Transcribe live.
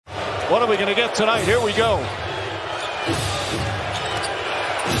What are we going to get tonight? Here we go.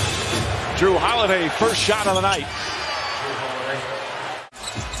 Jrue Holiday, first shot of the night.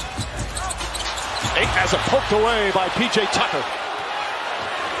 Ayton has it poked away by P.J. Tucker.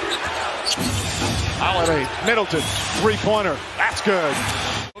 Holiday, Middleton, three-pointer. That's good.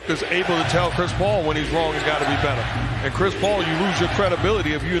 Is able to tell Chris Paul when he's wrong and got to be better. And Chris Paul, you lose your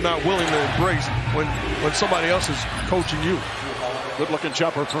credibility if you're not willing to embrace when somebody else is coaching you. Good-looking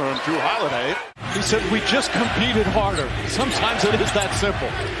jumper from Jrue Holiday. He said, we just competed harder. Sometimes it is that simple.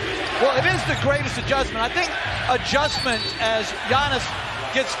 Well, it is the greatest adjustment. I think adjustment as Giannis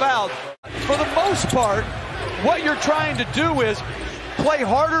gets fouled. For the most part, what you're trying to do is play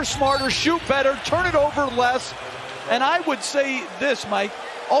harder, smarter, shoot better, turn it over less. And I would say this, Mike,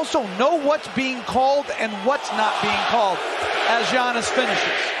 also know what's being called and what's not being called as Giannis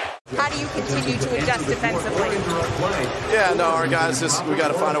finishes. How do you continue to adjust defensively? Yeah, no, our guys we got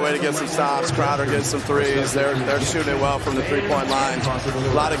to find a way to get some stops. Crowder gets some threes. They're shooting it well from the three-point line.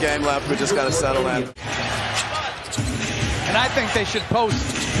 A lot of game left. We just got to settle in. And I think they should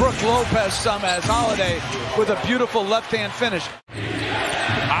post Brook Lopez some as Holiday with a beautiful left-hand finish.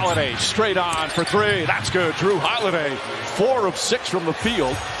 Holiday straight on for three. That's good. Jrue Holiday, 4 of 6 from the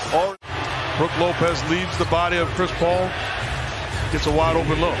field. Brook Lopez leaves the body of Chris Paul. Gets a wide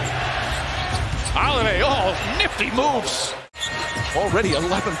open look. Holiday, nifty moves. Already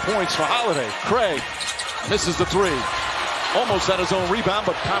 11 points for Holiday. Craig misses the three. Almost at his own rebound,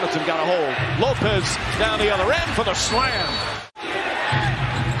 but Connaughton got a hold. Lopez down the other end for the slam.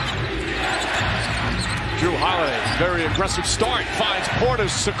 Jrue Holiday, very aggressive start. Finds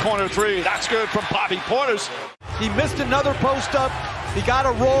Portis a corner three. That's good from Bobby Portis. He missed another post up. He got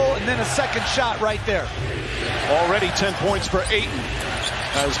a roll and then a second shot right there. Already 10 points for Ayton.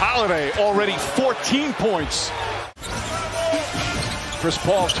 As Holiday already 14 points. Chris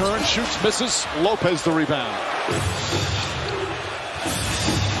Paul turns, shoots, misses. Lopez the rebound.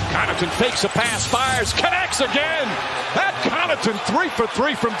 Connaughton fakes a pass, fires, connects again. Pat Connaughton 3 for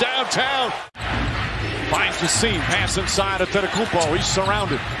 3 from downtown. Finds the seam, pass inside Antetokounmpo. He's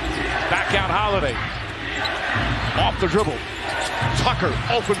surrounded. Back out Holiday. Off the dribble. Tucker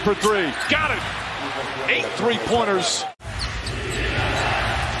open for three. Got it. 8 3-pointers.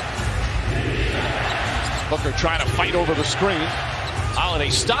 Booker trying to fight over the screen. Holiday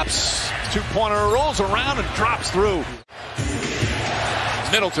stops. 2-pointer rolls around and drops through.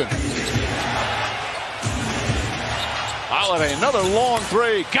 Middleton. Holiday, another long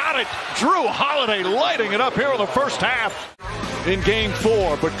three. Got it. Jrue Holiday lighting it up here in the first half in game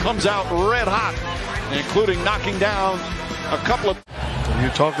 4, but comes out red hot, including knocking down a couple of... You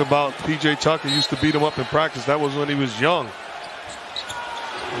talked about P.J. Tucker used to beat him up in practice. That was when he was young.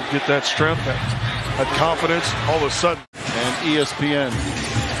 You get that strength, that confidence, all of a sudden. And ESPN.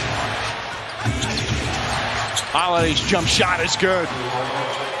 Holiday's jump shot is good.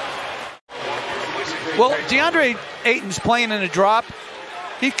 Well, DeAndre Ayton's playing in a drop.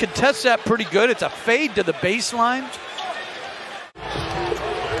 He contests that pretty good. It's a fade to the baseline.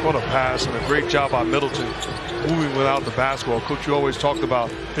 What a pass and a great job by Middleton moving without the basketball. Coach, you always talked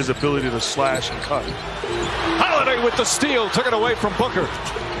about his ability to slash and cut. Holiday with the steal, took it away from Booker.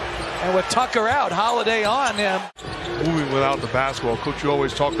 And with Tucker out, Holiday on him. Moving without the basketball. Coach, you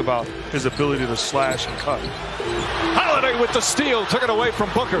always talked about his ability to slash and cut. Holiday with the steal, took it away from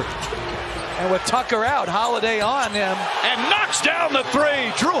Booker. And with Tucker out, Holiday on him. And knocks down the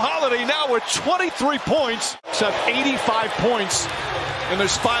three. Jrue Holiday now with 23 points. Except 85 points. And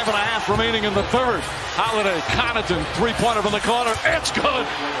there's 5.5 remaining in the third. Holiday, Connaughton, 3-pointer from the corner. It's good.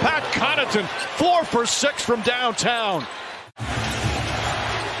 Pat Connaughton, 4 for 6 from downtown.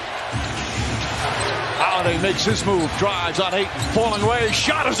 Holiday makes his move, drives on Ayton, falling away.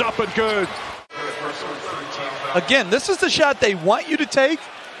 Shot is up and good. Again, this is the shot they want you to take.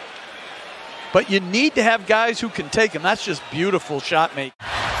 But you need to have guys who can take them. That's just beautiful shot making.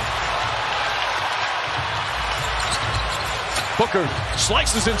 Booker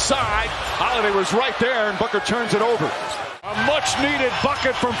slices inside. Holiday was right there, and Booker turns it over. A much-needed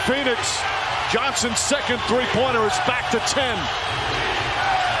bucket from Phoenix. Johnson's second three-pointer is back to 10.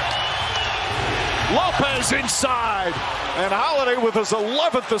 Lopez inside, and Holiday with his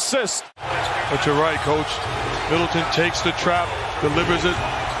 11th assist. But you're right, Coach. Middleton takes the trap, delivers it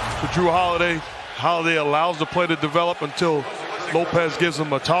to Jrue Holiday. Holiday allows the play to develop until Lopez gives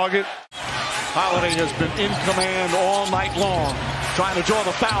him a target. Holiday has been in command all night long. Trying to draw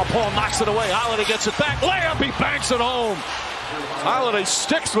the foul. Paul knocks it away. Holiday gets it back. Layup, he banks it home. Holiday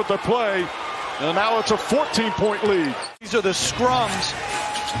sticks with the play, and now it's a 14-point lead. These are the scrums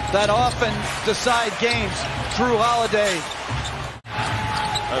that often decide games. Jrue Holiday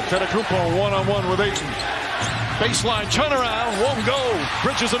Antetokounmpo one-on-one with Ayton. Baseline turnaround, won't go.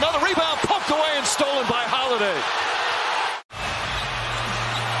 Bridges another rebound, pumped away and stolen by Holiday.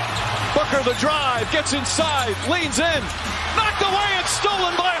 Booker the drive, gets inside, leans in, knocked away and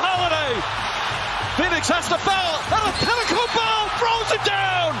stolen by Holiday. Phoenix has to foul, and Antetokounmpo throws it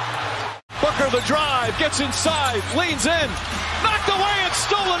down. Booker the drive, gets inside, leans in, knocked away and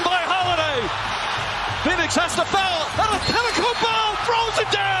stolen by Holiday. Phoenix has to foul, and Antetokounmpo throws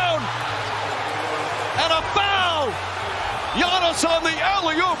it down. And a foul. Giannis on the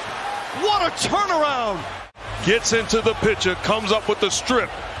alley-oop. What a turnaround. Gets into the picture, comes up with the strip.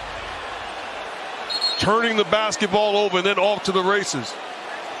 Turning the basketball over and then off to the races.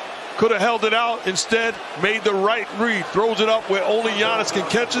 Could have held it out. Instead, made the right read. Throws it up where only Giannis can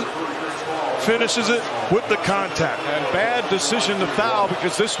catch it. Finishes it with the contact. And bad decision to foul,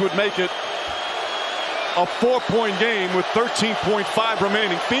 because this would make it a 4-point game with 13.5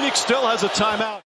 remaining. Phoenix still has a timeout.